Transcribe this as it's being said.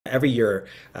every year,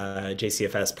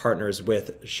 JCFS partners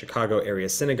with Chicago area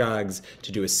synagogues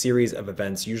to do a series of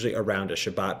events, usually around a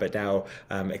Shabbat, but now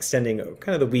extending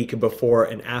kind of the week before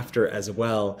and after as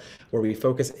well, where we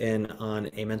focus in on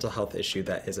a mental health issue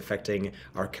that is affecting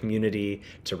our community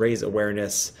to raise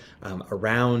awareness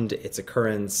around its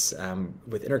occurrence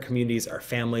within our communities, our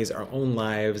families, our own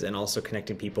lives, and also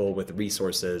connecting people with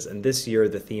resources. And this year,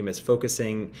 the theme is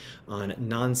focusing on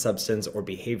non-substance or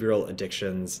behavioral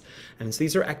addictions. And so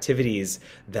these are activities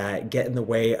that get in the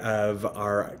way of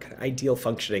our kind of ideal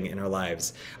functioning in our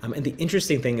lives. And the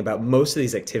interesting thing about most of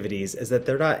these activities is that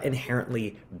they're not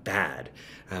inherently bad.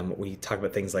 We talk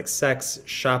about things like sex,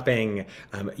 shopping,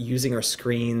 using our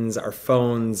screens, our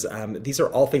phones. These are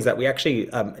all things that we actually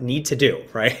need to do,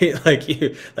 right?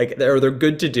 They're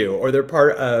good to do, or they're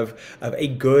part of a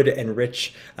good and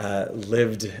rich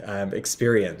lived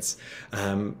experience.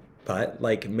 But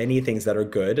like many things that are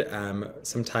good,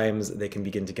 sometimes they can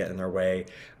begin to get in our way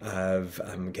of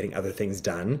getting other things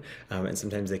done. And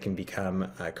sometimes they can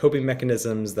become coping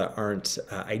mechanisms that aren't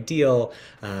ideal.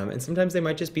 And sometimes they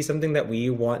might just be something that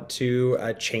we want to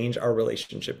change our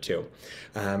relationship to.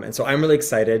 And so I'm really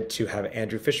excited to have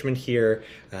Andrew Fishman here.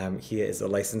 He is a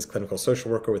licensed clinical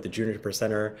social worker with the Juniper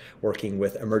Center, working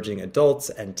with emerging adults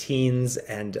and teens.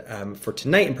 And for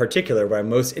tonight in particular, what I'm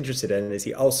most interested in is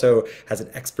he also has an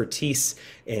expertise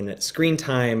in screen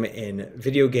time, in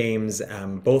video games,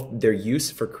 both their use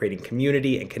for creating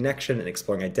community and connection and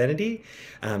exploring identity,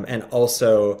 and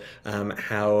also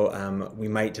how we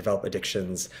might develop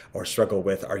addictions or struggle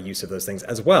with our use of those things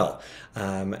as well.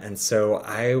 And so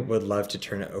I would love to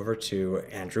turn it over to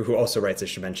Andrew, who also writes, I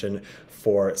should mention,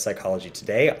 for Psychology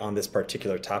Today on this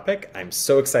particular topic. I'm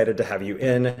so excited to have you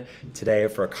in today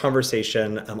for a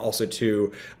conversation, also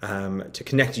to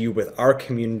connect you with our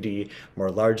community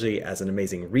more largely as an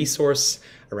amazing resource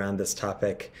around this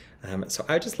topic. So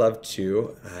I'd just love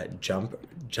to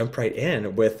jump right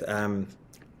in with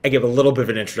I give a little bit of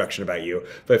an introduction about you,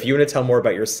 but if you want to tell more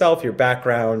about yourself, your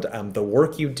background, the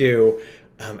work you do,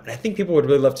 and I think people would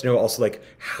really love to know also like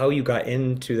how you got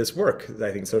into this work.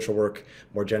 I think social work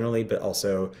more generally, but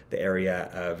also the area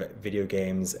of video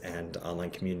games and online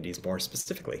communities more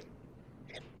specifically.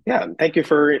 Yeah, thank you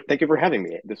for having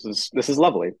me. This is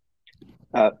lovely.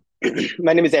 Uh,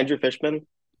 my name is Andrew Fishman.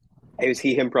 I use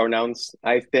he/him pronouns.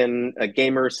 I've been a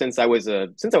gamer since I was a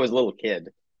little kid.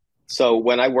 So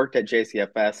when I worked at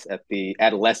JCFS at the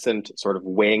adolescent sort of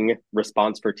wing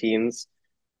response for teens,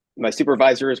 my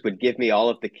supervisors would give me all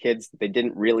of the kids that they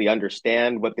didn't really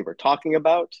understand what they were talking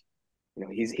about.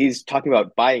 He's talking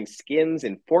about buying skins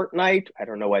in Fortnite. I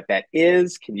don't know what that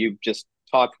is. Can you just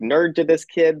talk nerd to this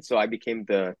kid? So I became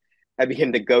the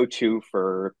go-to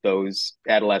for those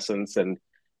adolescents, and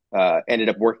ended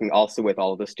up working also with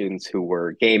all of the students who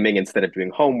were gaming instead of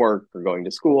doing homework or going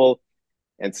to school.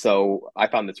 And so I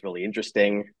found this really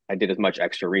interesting. I did as much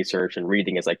extra research and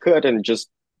reading as I could, and just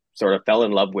sort of fell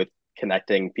in love with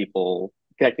connecting people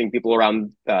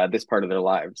around this part of their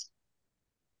lives.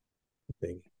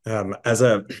 As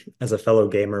a fellow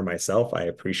gamer myself, I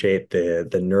appreciate the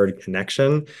nerd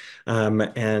connection,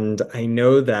 and I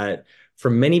know that for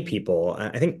many people,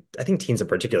 I think teens in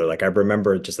particular, like I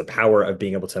remember just the power of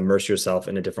being able to immerse yourself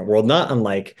in a different world, not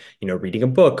unlike reading a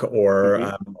book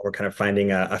Mhm. or kind of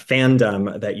finding a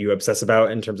fandom that you obsess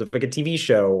about in terms of like a TV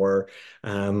show or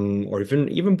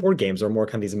even board games or more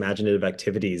kind of these imaginative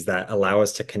activities that allow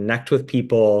us to connect with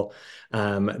people.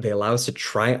 They allow us to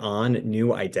try on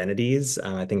new identities.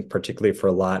 I think particularly for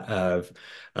a lot of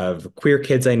queer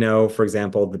kids I know, for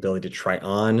example, the ability to try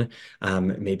on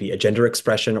maybe a gender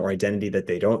expression or identity that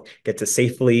they don't get to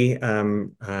safely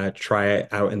try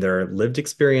out in their lived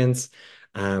experience.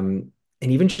 And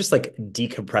even just like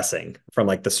decompressing from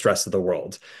like the stress of the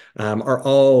world are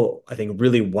all, I think,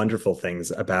 really wonderful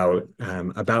things about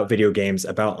video games,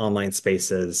 about online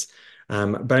spaces.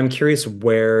 But I'm curious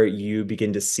where you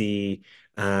begin to see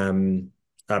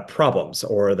problems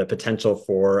or the potential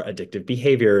for addictive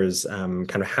behaviors. Kind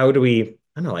of how do we, I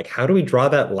don't know, like how do we draw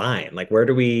that line? Like where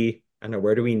do we, I don't know,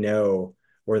 where do we know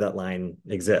where that line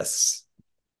exists?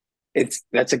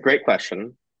 That's a great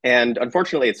question. And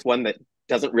unfortunately, it's one that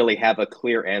doesn't really have a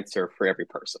clear answer for every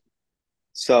person.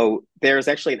 So there's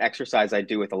actually an exercise I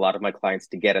do with a lot of my clients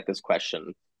to get at this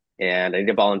question, and I need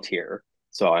a volunteer.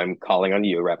 So I'm calling on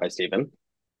you, Rabbi Stephen.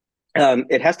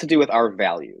 It has to do with our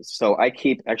values. So I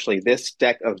keep actually this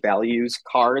deck of values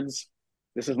cards.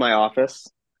 This is my office.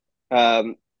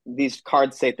 These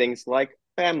cards say things like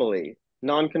family,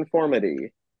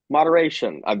 nonconformity,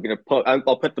 moderation. I'll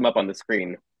put them up on the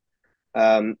screen.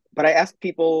 But I ask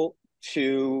people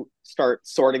to start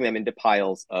sorting them into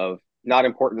piles of not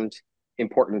important,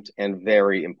 important and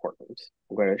very important.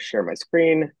 I'm going to share my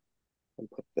screen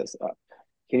and put this up.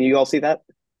 Can you all see that?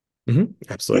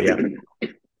 Absolutely, yeah.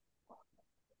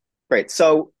 Great.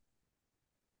 So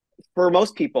for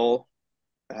most people,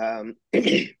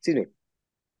 excuse me,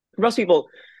 for most people,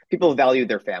 people value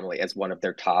their family as one of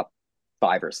their top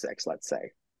five or six, let's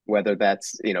say. Whether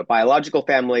that's, biological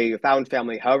family, found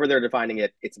family, however they're defining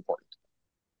it, it's important.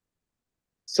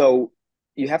 So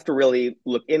you have to really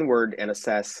look inward and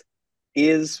assess,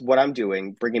 is what I'm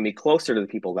doing bringing me closer to the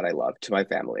people that I love, to my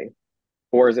family,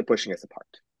 or is it pushing us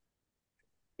apart?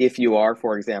 If you are,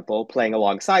 for example, playing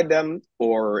alongside them,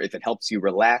 or if it helps you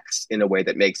relax in a way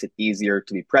that makes it easier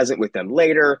to be present with them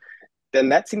later, then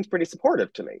that seems pretty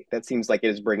supportive to me. That seems like it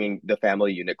is bringing the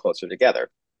family unit closer together.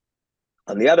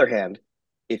 On the other hand,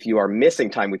 if you are missing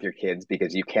time with your kids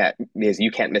because you can't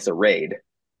miss a raid,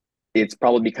 it's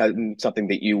probably because something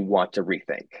that you want to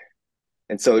rethink.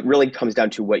 And so it really comes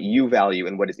down to what you value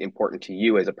and what is important to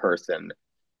you as a person,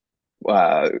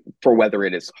 for whether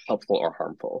it is helpful or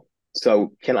harmful.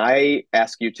 So can I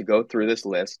ask you to go through this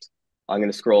list? I'm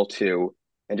going to scroll to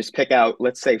and just pick out,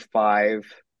 let's say, five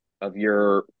of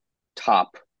your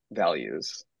top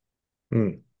values.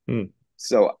 Mm, mm,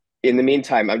 So in the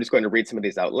meantime, I'm just going to read some of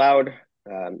these out loud.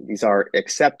 These are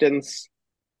acceptance,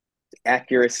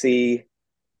 accuracy,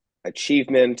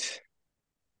 achievement,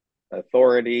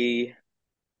 authority,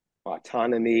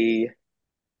 autonomy,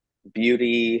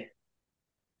 beauty,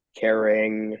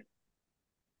 caring,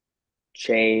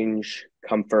 change,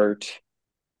 comfort,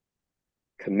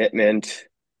 commitment,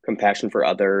 compassion for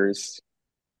others,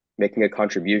 making a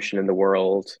contribution in the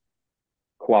world,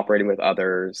 cooperating with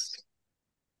others,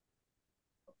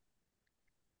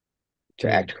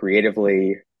 to mm. act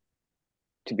creatively,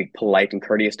 to be polite and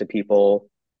courteous to people,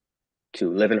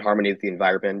 to live in harmony with the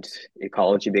environment,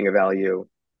 ecology being a value.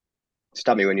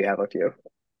 Stop me when you have a few.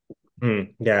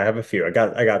 Yeah, I have a few. I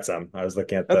got some. I was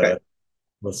looking at Okay. the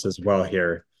list as well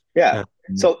here. Yeah. Um,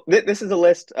 So this is a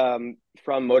list from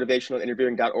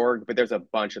motivationalinterviewing.org, but there's a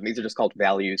bunch, and these are just called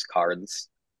values cards.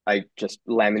 I just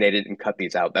laminated and cut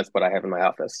these out. That's what I have in my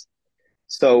office.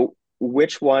 So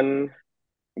which ones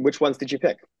did you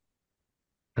pick?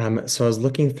 so I was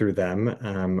looking through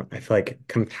them. I feel like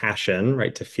compassion,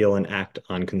 right, to feel and act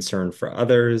on concern for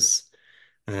others.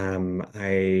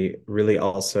 I really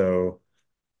also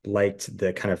liked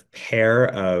the kind of pair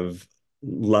of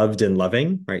loved and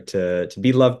loving, right? To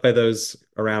be loved by those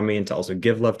around me and to also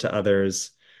give love to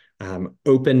others.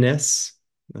 Openness,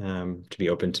 to be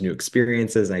open to new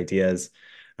experiences and ideas.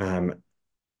 Um,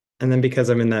 and then because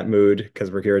I'm in that mood,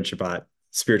 because we're here at Shabbat,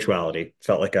 spirituality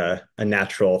felt like a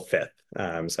natural fit.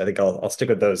 So I think I'll stick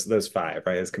with those five,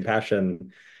 right? As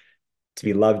compassion, to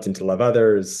be loved and to love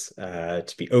others,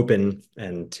 to be open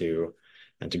and to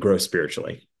grow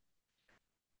spiritually.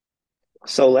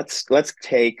 So let's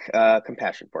take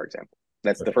compassion, for example.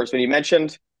 That's the Okay. first one you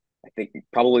mentioned. I think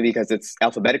probably because it's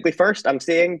alphabetically first, I'm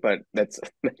seeing, but that's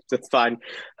that's fine.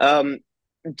 Um,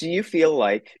 do you feel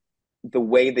like the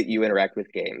way that you interact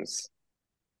with games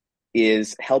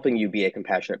is helping you be a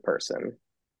compassionate person?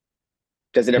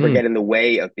 Does it ever Hmm. get in the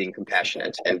way of being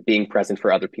compassionate and being present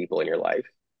for other people in your life?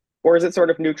 Or is it sort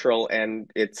of neutral and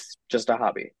it's just a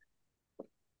hobby?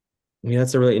 Yeah,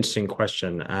 that's a really interesting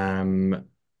question.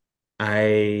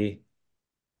 I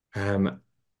um,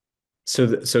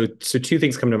 so two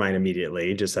things come to mind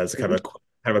immediately, just as Mm-hmm,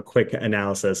 kind of a quick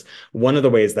analysis. One of the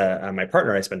ways that my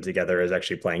partner and I spend together is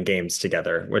actually playing games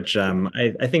together, which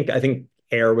I think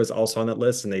Air was also on that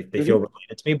list, and they feel mm-hmm,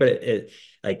 related to me. But it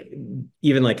like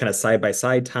even like kind of side by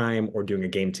side time or doing a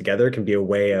game together can be a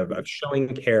way of showing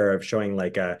care, of showing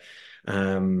like a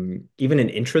even an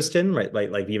interest in, right,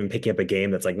 like even picking up a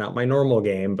game that's like not my normal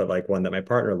game, but like one that my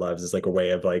partner loves is like a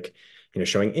way of like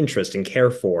showing interest and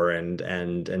care for and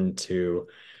to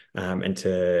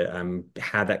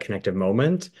have that connective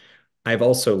moment. I've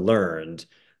also learned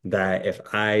that if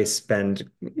I spend,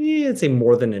 I'd say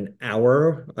more than an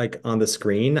hour like on the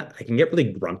screen, I can get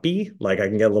really grumpy. Like I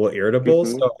can get a little irritable.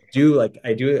 mm-hmm. So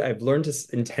I've learned to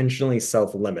intentionally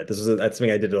self-limit. That's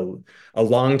something I did a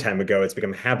long time ago. It's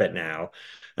become a habit now.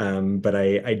 But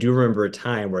I do remember a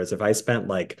time whereas if I spent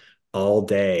like all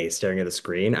day staring at the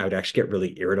screen, I would actually get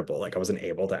really irritable. Like I wasn't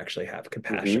able to actually have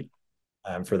compassion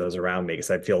Mm-hmm. for those around me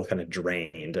because I feel kind of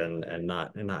drained and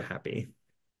not happy.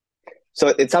 So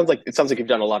it sounds like you've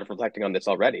done a lot of reflecting on this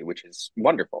already, which is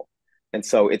wonderful. And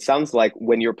so it sounds like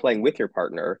when you're playing with your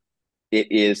partner,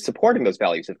 it is supporting those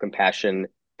values of compassion,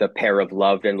 the pair of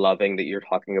loved and loving that you're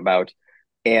talking about,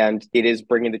 and it is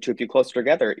bringing the two of you closer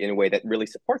together in a way that really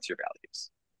supports your values.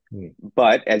 Hmm.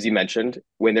 But as you mentioned,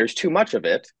 when there's too much of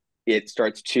it, it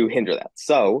starts to hinder that.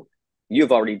 So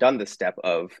you've already done the step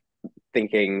of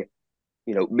thinking,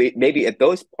 maybe at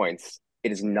those points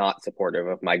it is not supportive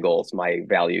of my goals, my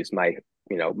values, my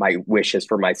wishes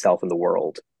for myself and the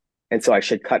world. And so I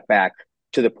should cut back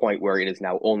to the point where it is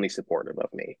now only supportive of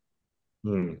me.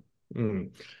 Hmm. Hmm.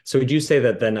 So would you say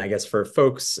that then, I guess, for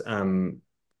folks,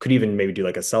 could even maybe do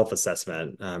like a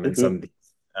self-assessment in some Mm-hmm. of these,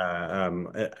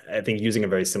 I think using a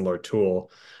very similar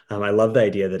tool. I love the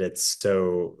idea that it's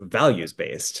so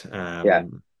values-based. Yeah.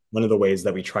 One of the ways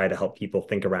that we try to help people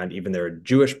think around even their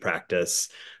Jewish practice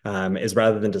is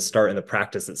rather than to start in the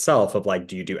practice itself of like,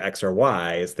 do you do X or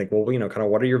Y, is think, well, kind of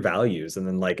what are your values? And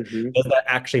then like, Mm-hmm. does that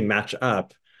actually match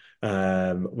up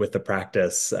with the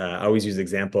practice? I always use the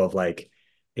example of like,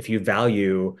 if you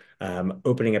value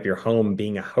opening up your home,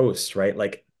 being a host, right?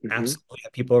 Like, Mm-hmm. absolutely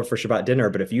have people over for Shabbat dinner,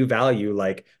 but if you value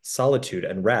like solitude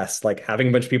and rest, like having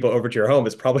a bunch of people over to your home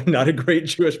is probably not a great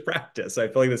Jewish practice. So I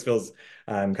feel like this feels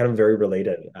kind of very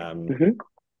related Mm-hmm.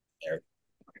 there.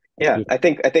 Yeah, I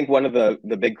think one of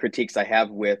the big critiques I have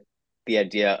with the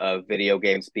idea of video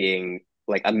games being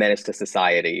like a menace to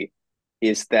society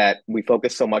is that we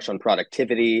focus so much on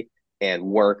productivity and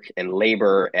work and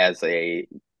labor as a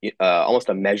almost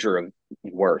a measure of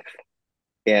worth.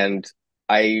 And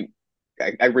I,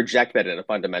 I reject that in a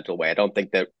fundamental way. I don't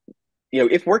think that,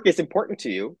 if work is important to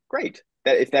you, great.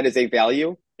 That if that is a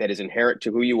value that is inherent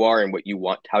to who you are and what you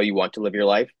want, how you want to live your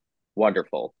life,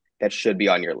 wonderful. That should be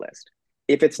on your list.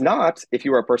 If it's not, if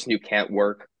you are a person who can't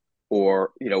work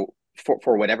or,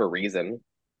 for whatever reason,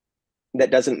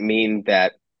 that doesn't mean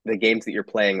that the games that you're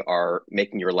playing are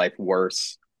making your life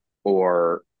worse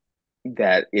or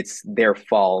that it's their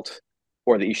fault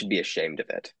or that you should be ashamed of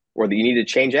it or that you need to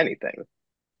change anything.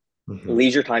 Mhm,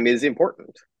 Leisure time is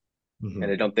important.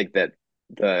 And I mhm. don't think that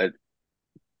the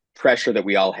pressure that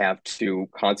we all have to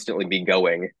constantly be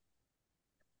going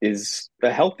is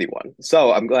a healthy one.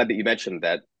 So I'm glad that you mentioned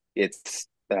that it's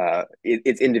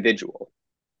individual.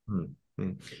 Hmm.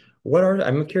 Hmm. What are,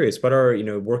 I'm curious, what are,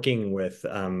 working with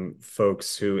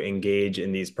folks who engage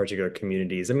in these particular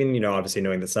communities? I mean, obviously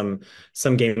knowing that some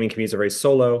gaming communities are very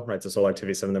solo, right? So solo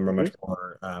activities, some of them are much Mm-hmm.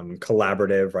 more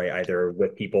collaborative, right? Either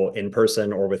with people in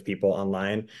person or with people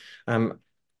online. Um,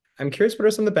 I'm curious, what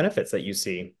are some of the benefits that you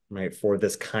see, right, for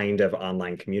this kind of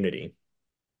online community?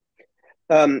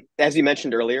 As you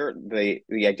mentioned earlier, the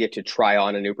idea to try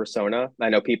on a new persona. I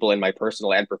know people in my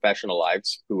personal and professional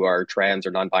lives who are trans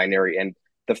or non-binary, and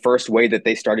the first way that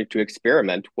they started to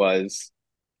experiment was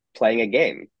playing a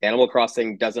game. Animal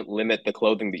Crossing doesn't limit the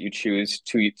clothing that you choose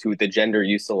to the gender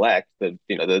you select, the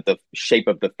shape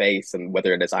of the face and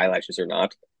whether it has eyelashes or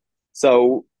not.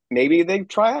 So maybe they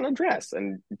try on a dress,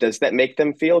 and does that make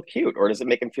them feel cute, or does it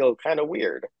make them feel kind of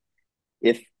weird?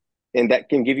 If And that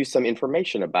can give you some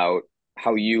information about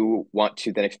how you want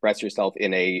to then express yourself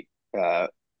in a uh,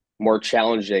 more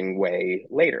challenging way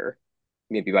later,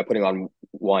 maybe by putting on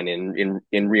one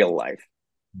in real life.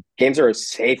 Games are a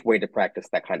safe way to practice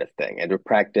that kind of thing and to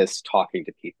practice talking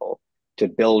to people, to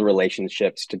build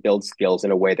relationships, to build skills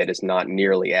in a way that is not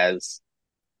nearly as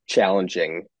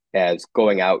challenging as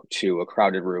going out to a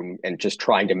crowded room and just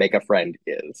trying to make a friend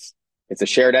is. It's a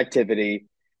shared activity,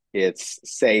 it's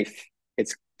safe,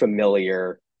 it's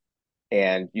familiar,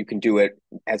 and you can do it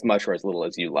as much or as little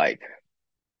as you like.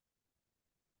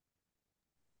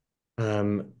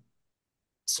 Um,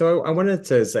 So I wanted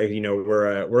to say,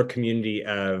 we're a community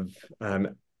of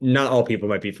not all people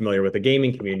might be familiar with the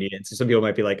gaming community, and so some people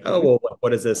might be like, oh, Mm-hmm. well,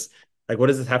 what is this? Like, what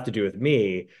does this have to do with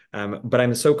me? But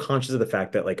I'm so conscious of the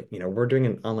fact that, like, we're doing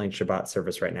an online Shabbat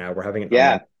service right now. We're having an online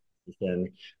Yeah.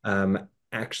 conversation.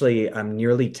 Actually,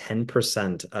 nearly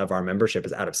 10% of our membership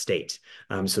is out of state.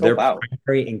 So Oh, their wow.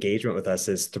 primary engagement with us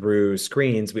is through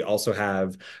screens. We also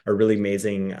have a really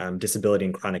amazing disability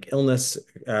and chronic illness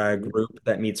Mm-hmm. group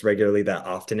that meets regularly that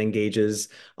often engages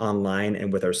online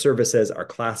and with our services, our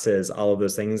classes, all of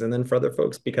those things. And then for other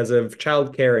folks, because of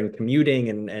childcare and commuting,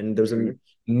 and there's a Mm-hmm.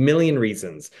 million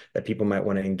reasons that people might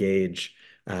want to engage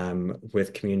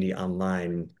with community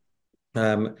online.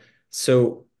 Um,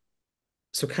 so,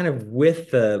 so kind of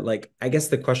with the like, I guess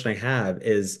the question I have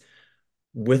is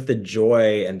with the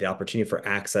joy and the opportunity for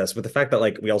access, with the fact that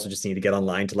like we also just need to get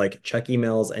online to like check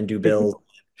emails and do bills,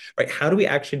 right? How do we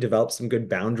actually develop some good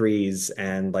boundaries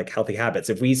and like healthy habits?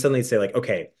 If we suddenly say like,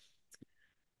 okay,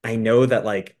 I know that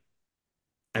like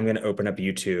I'm going to open up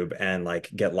YouTube and like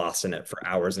get lost in it for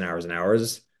hours and hours and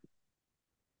hours.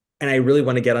 And I really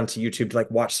want to get onto YouTube to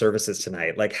like watch services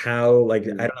tonight. Like how, like, I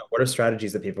Mm-hmm. don't know, what are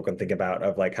strategies that people can think about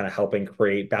of like kind of helping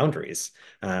create boundaries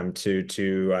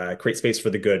to create space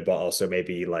for the good while also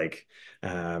maybe like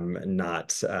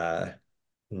not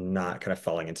kind of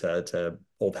falling into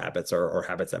old habits or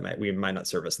habits that might not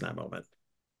serve us in that moment.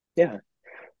 Yeah.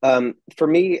 For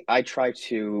me, I try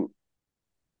to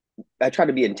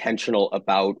be intentional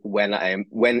about when I'm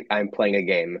playing a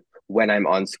game, when I'm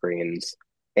on screens,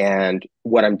 and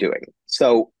what I'm doing.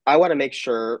 So I want to make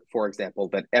sure, for example,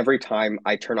 that every time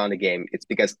I turn on a game, it's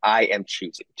because I am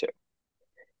choosing to.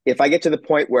 If I get to the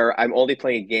point where I'm only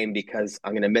playing a game because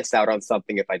I'm going to miss out on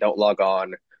something if I don't log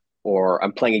on, or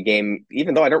I'm playing a game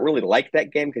even though I don't really like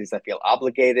that game because I feel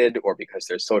obligated or because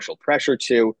there's social pressure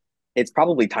to, it's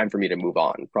probably time for me to move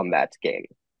on from that game.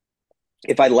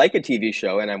 If I like a TV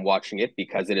show and I'm watching it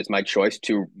because it is my choice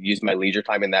to use my leisure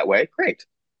time in that way, great.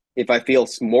 If I feel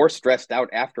more stressed out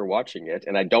after watching it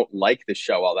and I don't like the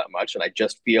show all that much and I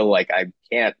just feel like I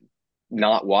can't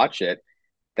not watch it,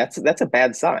 that's a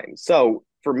bad sign. So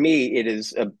for me, it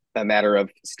is a matter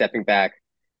of stepping back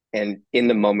and in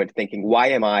the moment thinking, why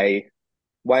am I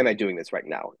doing this right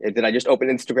now? Did I just open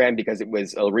Instagram because it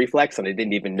was a reflex and I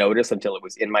didn't even notice until it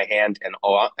was in my hand and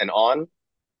on?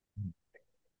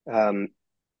 Um,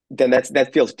 then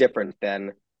that feels different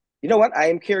than, you know what? I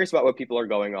am curious about what people are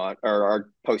going on or are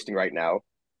posting right now.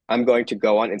 I'm going to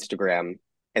go on Instagram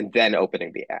and then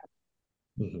opening the app.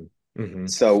 Hmm. Hmm.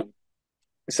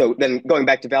 So then going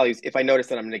back to values, if I notice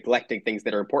that I'm neglecting things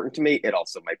that are important to me, it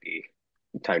also might be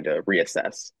time to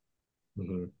reassess.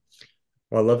 Hmm.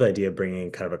 Well, I love the idea of bringing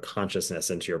kind of a consciousness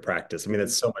into your practice. I mean,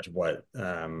 that's so much what,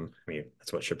 I mean,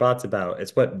 that's what Shabbat's about.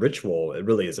 It's what ritual it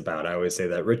really is about. I always say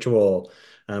that ritual,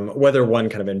 whether one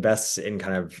kind of invests in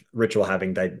kind of ritual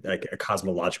having like a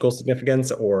cosmological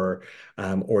significance or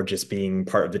just being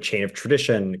part of the chain of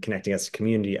tradition, connecting us to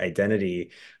community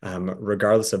identity,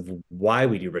 regardless of why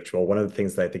we do ritual. One of the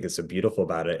things that I think is so beautiful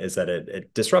about it is that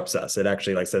it disrupts us. It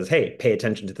actually like says, hey, pay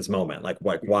attention to this moment.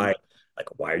 Mm-hmm. like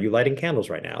why are you lighting candles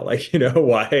right now? Like,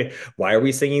 why are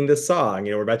we singing this song?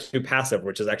 We're about to do passive,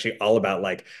 which is actually all about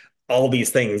like all these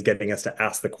things getting us to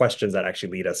ask the questions that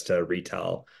actually lead us to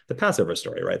retell the Passover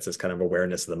story, right? It's this kind of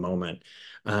awareness of the moment.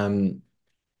 Um,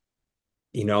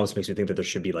 almost makes me think that there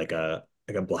should be like a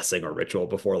blessing or ritual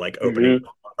before like opening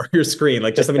Mm-hmm. your screen,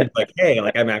 like just something to be like, hey,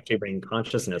 like I'm actually bringing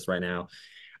consciousness right now.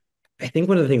 I think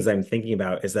one of the things I'm thinking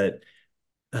about is that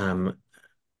um,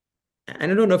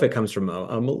 and I don't know if it comes from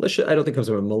a malicious, I don't think it comes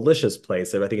from a malicious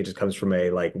place. I think it just comes from a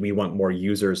like, we want more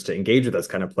users to engage with us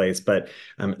kind of place. But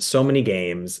so many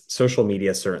games, social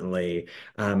media certainly,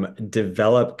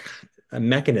 develop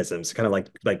mechanisms to kind of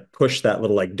like push that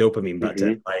little like dopamine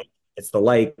button. Mm-hmm. Like it's the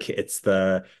like, it's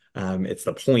the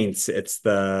points, it's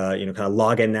the, kind of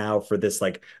log in now for this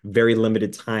like very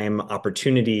limited time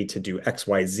opportunity to do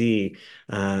XYZ.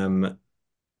 Um,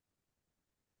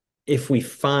 if we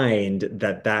find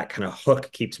that that kind of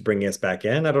hook keeps bringing us back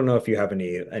in, I don't know if you have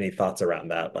any thoughts around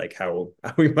that, like how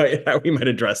we might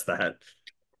address that.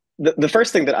 The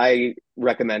first thing that I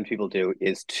recommend people do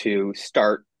is to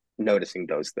start noticing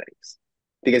those things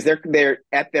because they're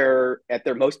at their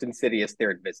most insidious,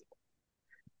 they're invisible.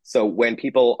 So when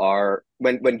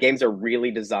games are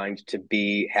really designed to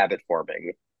be habit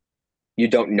forming, you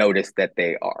don't notice that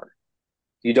they are.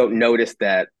 You don't notice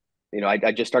that,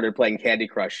 I just started playing Candy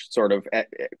Crush sort of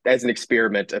as an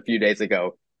experiment a few days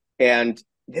ago. And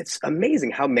it's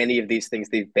amazing how many of these things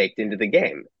they've baked into the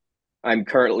game. I'm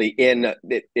currently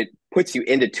it puts you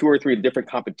into two or three different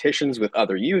competitions with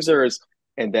other users,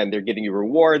 and then they're giving you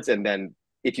rewards. And then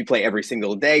if you play every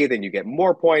single day, then you get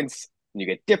more points, and you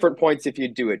get different points if you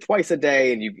do it twice a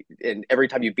day, and every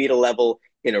time you beat a level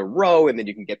in a row, and then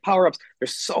you can get power ups.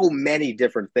 There's so many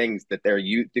different things that they're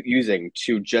using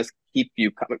to just keep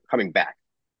you coming back.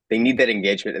 They need that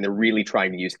engagement, and they're really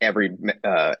trying to use every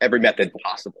method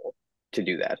possible to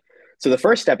do that. So the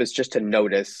first step is just to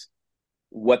notice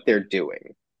what they're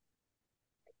doing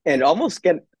and almost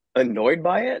get annoyed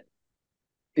by it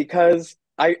because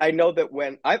I know that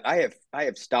when I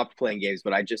have stopped playing games,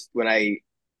 but I just when I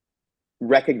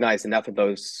recognize enough of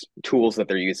those tools that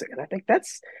they're using, and I think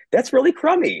that's really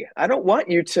crummy. I don't want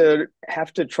you to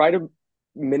have to try to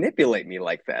manipulate me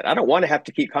like that. I don't want to have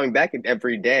to keep coming back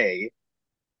every day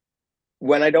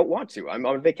when I don't want to. I'm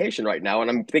on vacation right now and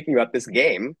I'm thinking about this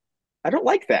game. I don't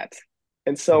like that.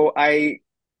 And so I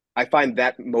find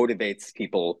that motivates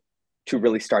people to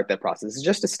really start that process. It's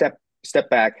just a step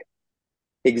back,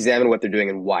 examine what they're doing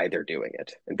and why they're doing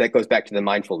it. And that goes back to the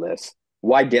mindfulness.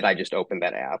 Why did I just open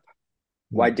that app?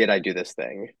 Why Hmm. did I do this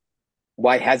thing?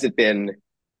 Why has it been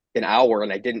an hour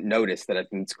and I didn't notice that I've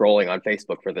been scrolling on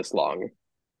Facebook for this long?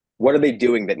 What are they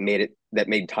doing that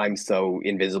made time so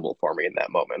invisible for me in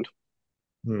that moment?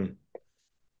 Hmm.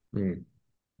 Hmm.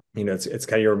 It's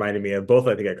kind of reminding me of both,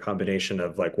 I think, a combination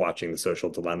of like watching The Social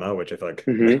Dilemma, which I feel like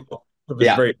Mm-hmm. was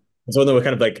Yeah. very It's one of the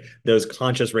kind of like those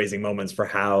conscious raising moments for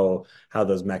how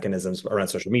those mechanisms around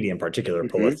social media in particular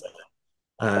pull Hmm. us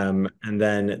and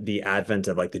then the advent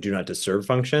of like the do not disturb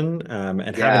function,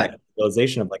 and having Yeah. that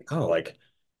realization of like, oh, like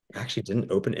I actually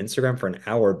didn't open Instagram for an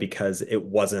hour because it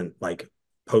wasn't like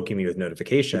poking me with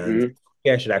notifications. Hmm.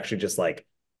 Yeah, I should actually just like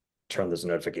turn those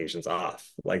notifications off.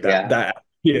 Like Yeah.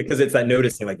 yeah, because it's that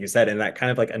noticing, like you said, and that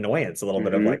kind of like annoyance, a little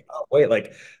bit of Hmm. like, oh wait,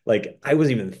 like I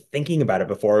wasn't even thinking about it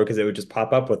before because it would just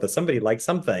pop up with a somebody liked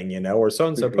something, or so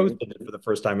and so Hmm. posted it for the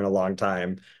first time in a long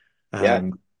time. Yeah.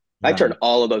 Um, I yeah. turn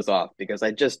all of those off because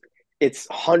it's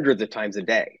hundreds of times a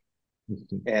day,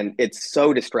 and it's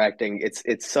so distracting.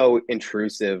 It's so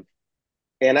intrusive,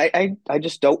 and I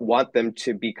just don't want them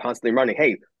to be constantly running.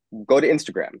 Hey, go to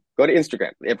Instagram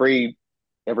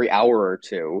every hour or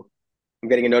two. I'm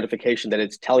getting a notification that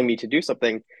it's telling me to do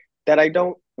something that I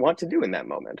don't want to do in that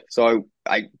moment. So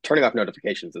I turning off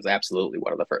notifications is absolutely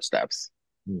one of the first steps.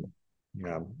 Hmm.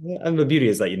 Yeah. And the beauty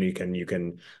is that you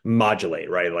can modulate,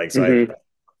 right? Like so I Hmm.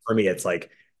 for me it's like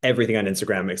everything on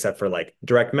Instagram except for like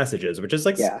direct messages, which is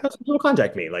like Yeah. how some people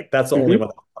contact me. Like that's the only Hmm. one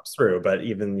that comes through. But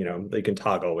even, you can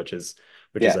toggle, which is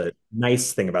Yeah. a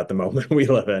nice thing about the moment we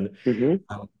live in. Hmm.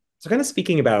 So kind of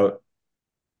speaking about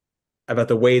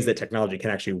the ways that technology can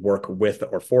actually work with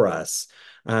or for us.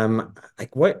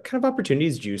 Like what kind of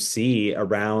opportunities do you see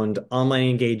around online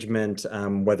engagement,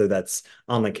 whether that's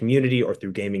online community or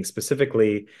through gaming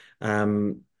specifically,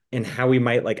 and how we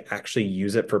might like actually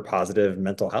use it for positive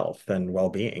mental health and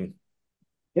well-being?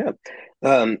 Yeah.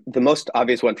 The most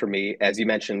obvious one for me, as you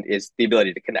mentioned, is the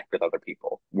ability to connect with other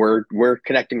people. We're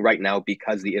connecting right now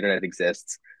because the internet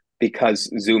exists, because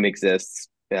Zoom exists,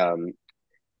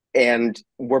 and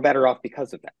we're better off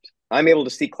because of that. I'm able to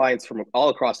see clients from all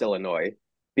across Illinois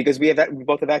because we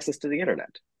both have access to the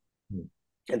internet.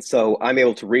 And so I'm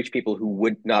able to reach people who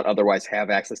would not otherwise have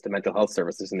access to mental health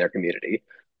services in their community,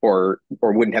 or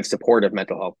wouldn't have supportive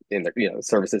mental health in their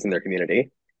services in their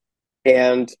community.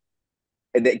 And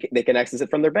they can access it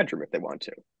from their bedroom if they want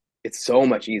to. It's so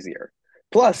much easier.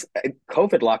 Plus,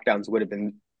 COVID lockdowns would have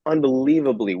been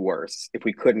unbelievably worse if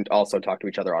we couldn't also talk to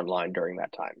each other online during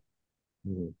that time.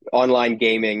 Mhm. Online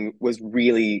gaming was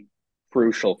really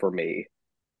crucial for me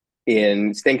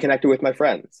in staying connected with my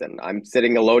friends. And I'm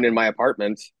sitting alone in my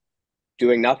apartment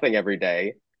doing nothing every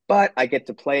day, but I get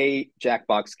to play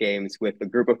Jackbox games with a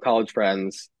group of college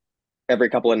friends every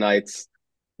couple of nights.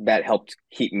 That helped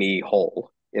keep me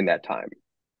whole in that time.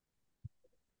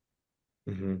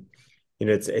 Mhm.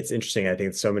 It's interesting. I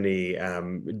think so many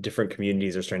different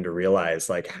communities are starting to realize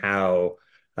like how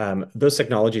those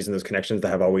technologies and those connections that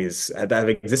have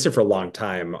existed for a long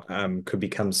time could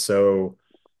become so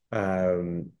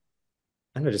um,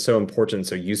 I don't know, just so important,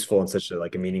 so useful in such a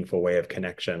like a meaningful way of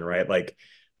connection, right? Like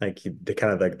the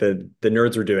kind of like the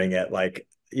nerds were doing it like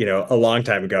a long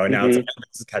time ago, and now it's Mm-hmm. like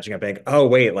this is catching up. Like, oh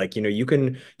wait, like you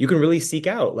can really seek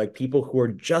out like people who are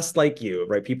just like you,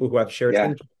 right? People who have shared Yeah.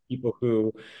 interests,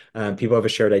 people have a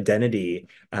shared identity,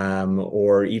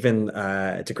 or even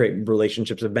to create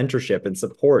relationships of mentorship and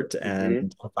support Mm-hmm.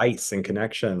 and advice and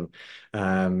connection,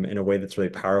 in a way that's really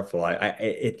powerful.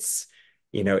 It's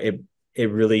it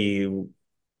really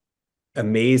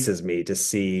amazes me to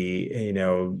see,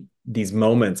 these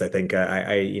moments. I think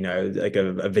like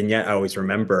a vignette I always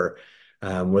remember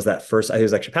was that first, I think it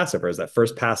was actually Passover, it was that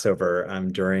first Passover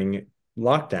during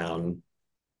lockdown.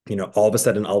 All of a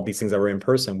sudden, all these things that were in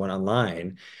person went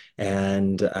online,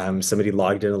 and somebody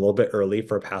logged in a little bit early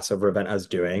for a Passover event I was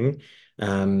doing.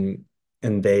 Um,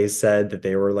 and they said that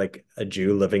they were like a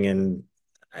Jew living in,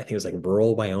 I think it was like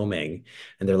rural Wyoming.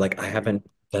 And they're like, I Mm-hmm. haven't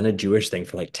done a Jewish thing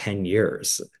for like 10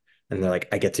 years. And they're like,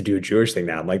 I get to do a Jewish thing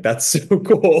now. I'm like, that's so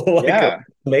cool. Like, Yeah.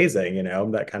 amazing,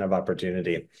 that kind of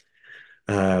opportunity.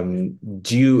 Do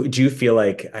you feel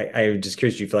like I'm just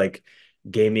curious, do you feel like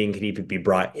gaming can even be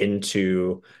brought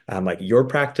into like your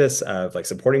practice of like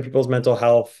supporting people's mental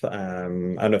health? I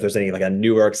don't know if there's any like a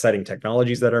newer exciting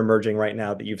technologies that are emerging right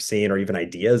now that you've seen or even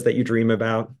ideas that you dream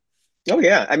about. Oh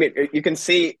yeah. I mean, you can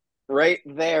see right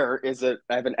there is a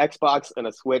I have an Xbox and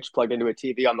a Switch plugged into a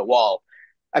TV on the wall.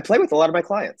 I play with a lot of my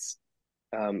clients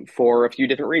for a few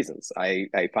different reasons. I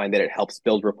find that it helps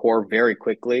build rapport very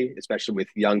quickly, especially with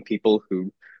young people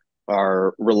who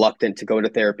are reluctant to go to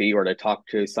therapy or to talk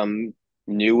to some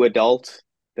new adult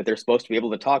that they're supposed to be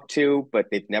able to talk to, but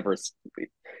they've never.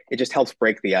 It just helps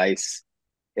break the ice.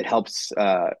 It helps.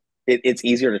 It's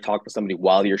easier to talk to somebody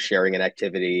while you're sharing an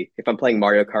activity. If I'm playing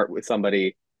Mario Kart with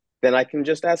somebody, then I can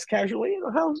just ask casually,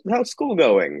 how's school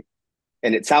going?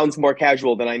 And it sounds more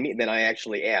casual than I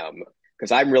actually am,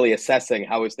 because I'm really assessing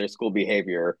how is their school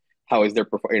behavior, how is their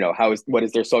how is what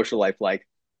is their social life like,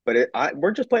 but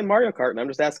we're just playing Mario Kart, and I'm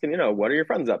just asking, what are your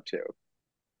friends up to?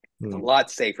 It's a Hmm.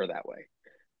 lot safer that way.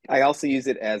 I also use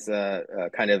it as a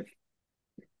kind of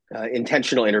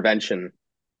intentional intervention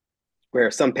where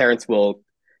some parents will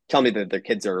tell me that their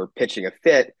kids are pitching a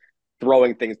fit,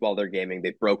 throwing things while they're gaming.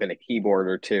 They've broken a keyboard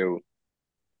or two.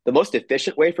 The most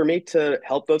efficient way for me to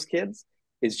help those kids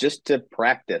is just to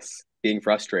practice being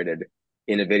frustrated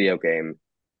in a video game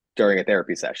during a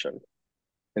therapy session.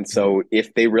 And Hmm. so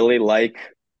if they really like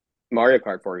Mario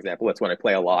Kart, for example, that's when I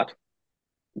play a lot.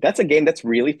 That's a game that's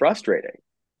really frustrating.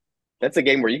 That's a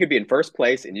game where you could be in first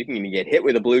place and you can get hit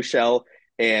with a blue shell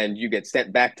and you get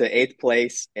sent back to eighth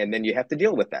place, and then you have to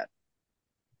deal with that.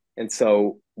 And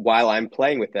so while I'm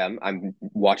playing with them, I'm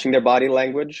watching their body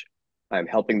language. I'm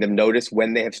helping them notice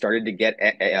when they have started to get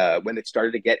when they've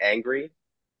started to get angry.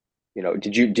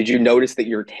 Did you notice that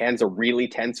your hands are really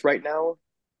tense right now?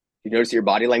 You notice that your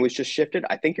body language just shifted?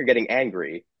 I think you're getting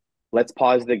angry. Let's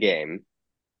pause the game,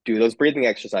 do those breathing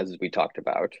exercises we talked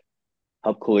about,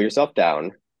 help cool yourself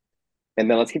down, and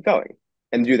then let's keep going.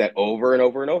 And do that over and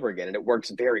over and over again. And it works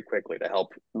very quickly to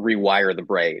help rewire the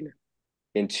brain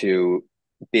into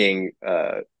being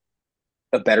a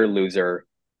better loser,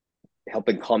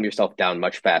 helping calm yourself down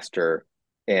much faster.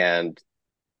 And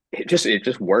it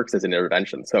just works as an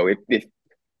intervention. So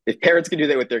if parents can do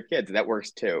that with their kids, that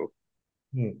works too.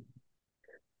 Hmm.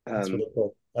 That's Um, really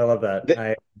cool. I love that.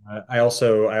 th- I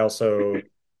also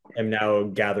am now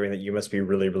gathering that you must be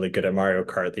really, really good at Mario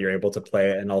Kart, that you're able to play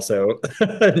it and also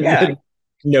yeah, I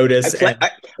notice play and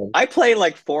I, I play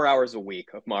like 4 hours a week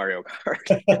of Mario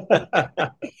Kart.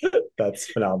 that's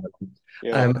phenomenal.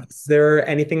 Yeah. Is there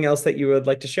anything else that you would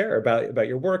like to share about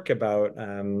your work, about I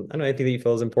don't know, anything that you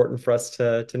feel is important for us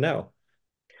to know?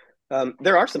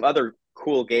 There are some other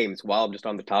cool games while I'm just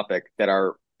on the topic that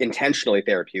are intentionally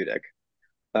therapeutic.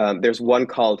 There's one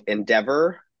called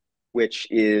Endeavor, which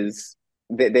is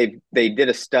they did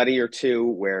a study or two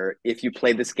where if you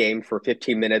play this game for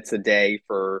 15 minutes a day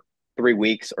for 3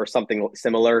 weeks or something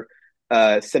similar,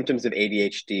 symptoms of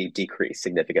ADHD decrease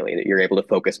significantly. That you're able to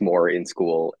focus more in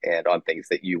school and on things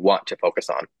that you want to focus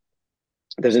on.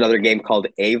 There's another game called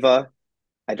Ava.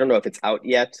 I don't know if it's out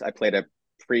yet. I played a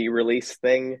pre-release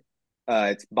thing.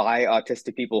 It's by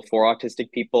autistic people for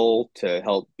autistic people to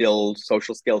help build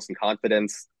social skills and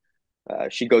confidence.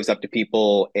 She goes up to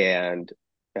people and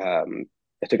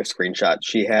I took a screenshot.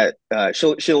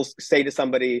 She'll say to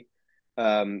somebody,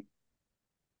 um,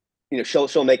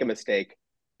 she'll make a mistake,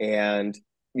 and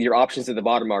your options at the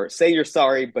bottom are say you're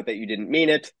sorry, but that you didn't mean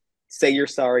it. Say you're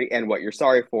sorry and what you're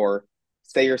sorry for.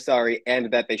 Say you're sorry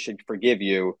and that they should forgive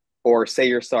you, or say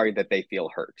you're sorry that they feel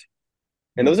hurt.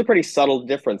 And Hmm. those are pretty subtle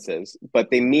differences, but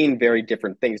they mean very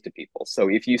different things to people. So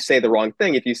if you say the wrong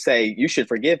thing, if you say you should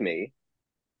forgive me,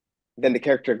 then the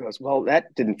character goes, well,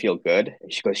 that didn't feel good.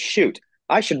 And she goes, shoot,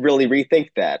 I should really rethink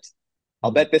that.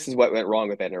 I'll Hmm. bet this is what went wrong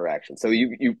with that interaction. So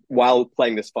you while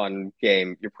playing this fun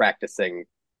game, you're practicing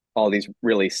all these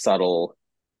really subtle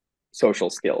social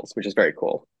skills, which is very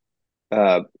cool.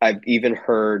 I've even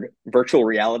heard virtual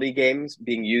reality games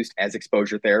being used as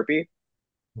exposure therapy.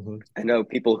 Hmm. I know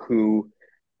people who,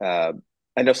 uh,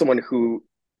 I know someone who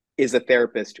is a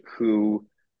therapist who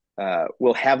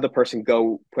will have the person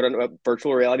go put on a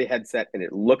virtual reality headset and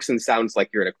it looks and sounds like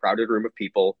you're in a crowded room of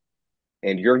people.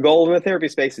 And your goal in the therapy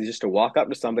space is just to walk up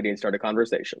to somebody and start a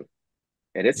conversation.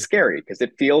 And it's scary because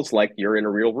it feels like you're in a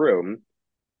real room,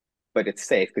 but it's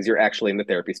safe because you're actually in the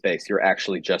therapy space. You're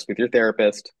actually just with your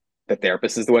therapist. The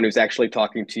therapist is the one who's actually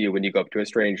talking to you when you go up to a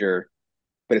stranger,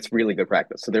 but it's really good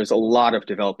practice. So there's a lot of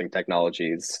developing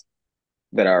technologies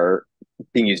that are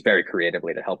being used very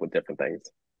creatively to help with different things.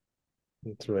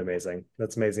 It's really amazing.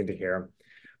 That's amazing to hear.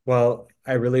 Well,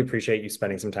 I really appreciate you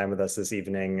spending some time with us this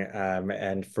evening,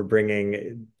 and for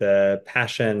bringing the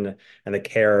passion and the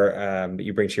care that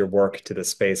you bring to your work to the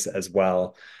space as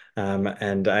well.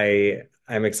 And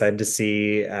I'm excited to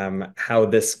see how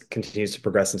this continues to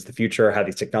progress into the future, how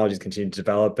these technologies continue to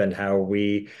develop, and how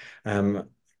we um,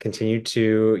 continue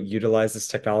to utilize this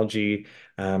technology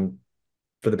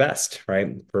for the best,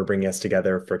 right? For bringing us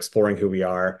together, for exploring who we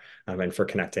are, and for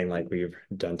connecting like we've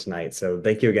done tonight. So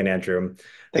thank you again, Andrew.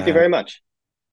 Thank you Um, very much.